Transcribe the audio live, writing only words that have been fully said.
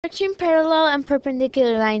Constructing parallel and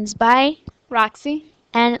perpendicular lines by Roxy.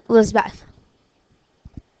 and Lizbeth.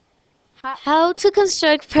 Ha- How to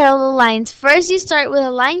construct parallel lines. First, you start with a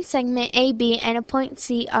line segment AB and a point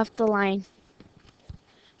C off the line.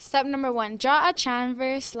 Step number 1. Draw a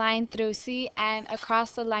transverse line through C and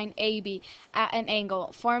across the line AB at an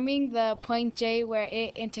angle, forming the point J where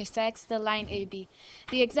it intersects the line AB.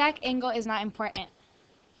 The exact angle is not important.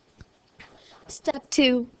 Step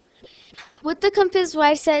 2. With the compass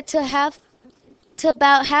Y set to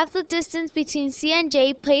about half the distance between C and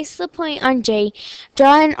J, place the point on J.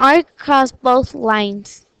 Draw an arc across both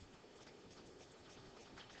lines.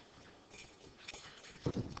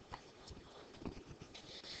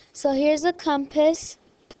 So here's a compass,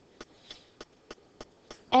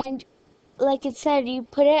 and like it said, you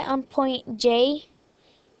put it on point J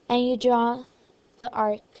and you draw the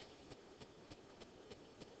arc.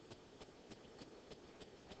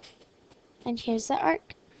 And here's the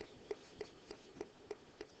arc.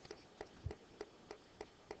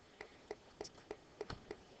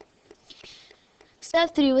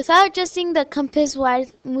 Step 3. Without adjusting the compass Y,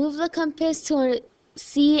 move the compass to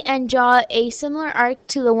C and draw a similar arc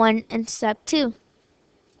to the one in step 2.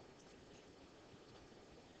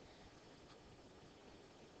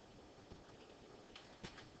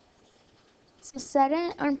 So set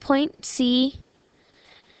it on point C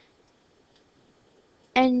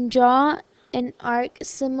and draw an arc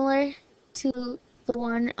similar to the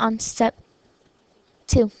one on step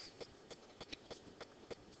 2.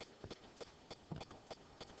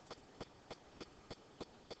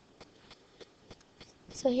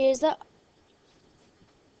 So here's the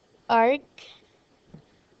arc.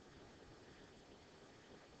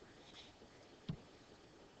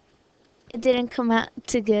 It didn't come out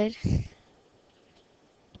too good.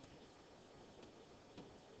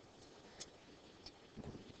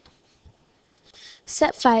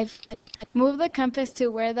 Step 5. Move the compass to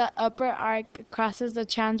where the upper arc crosses the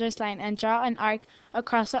transverse line and draw an arc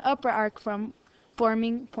across the upper arc from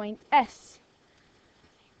forming point S.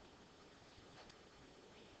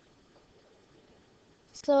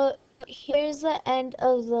 So here's the end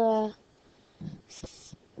of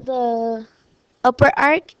the upper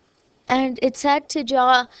arc, and it said to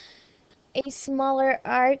draw a smaller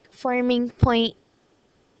arc forming point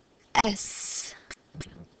S.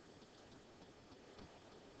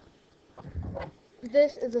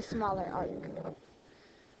 This is a smaller arc,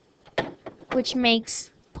 which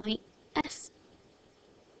makes point S.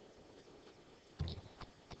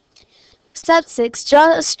 Step 6.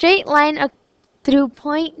 Draw a straight line through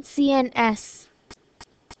point C and S.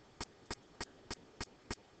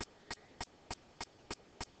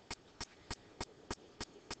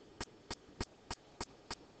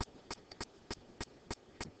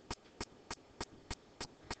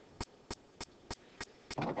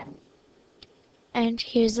 And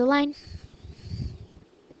here's the line.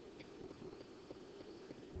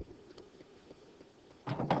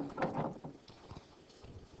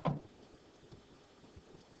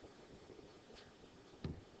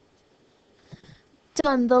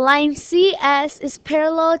 Done. The line CS is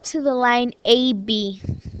parallel to the line AB.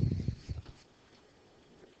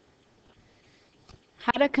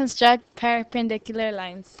 How to construct perpendicular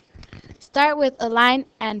lines. Start with a line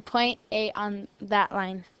and point A on that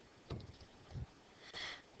line.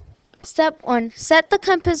 Step 1. Set the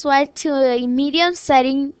compass Y to a medium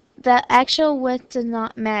setting. The actual width does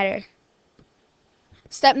not matter.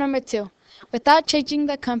 Step number 2. Without changing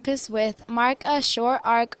the compass width, mark a short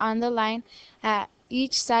arc on the line at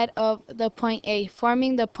each side of the point A,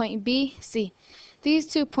 forming the point B, C. These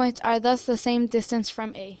 2 points are thus the same distance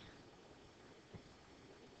from A.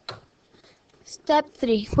 Step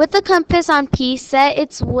 3. With the compass on P, set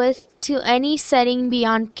its width to any setting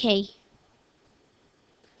beyond K.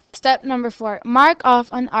 Step number 4. Mark off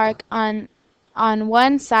an arc on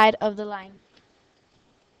one side of the line.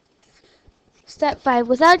 Step 5.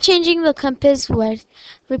 Without changing the compass width,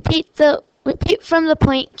 repeat from the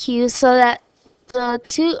point Q so that the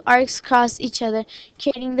 2 arcs cross each other,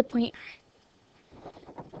 creating the point R.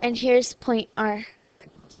 And here's point R.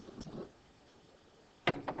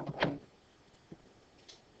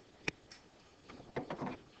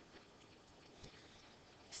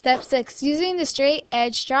 Step 6. Using the straight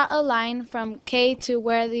edge, draw a line from K to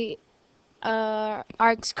where the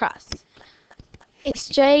arcs cross. A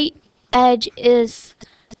straight edge is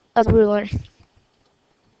a ruler.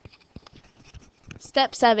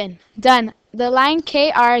 Step 7. Done. The line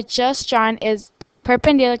KR just drawn is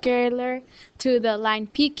perpendicular to the line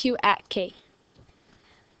PQ at K.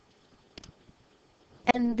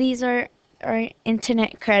 And these are our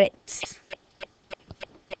internet credits.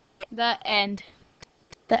 The end.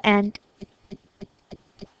 the end.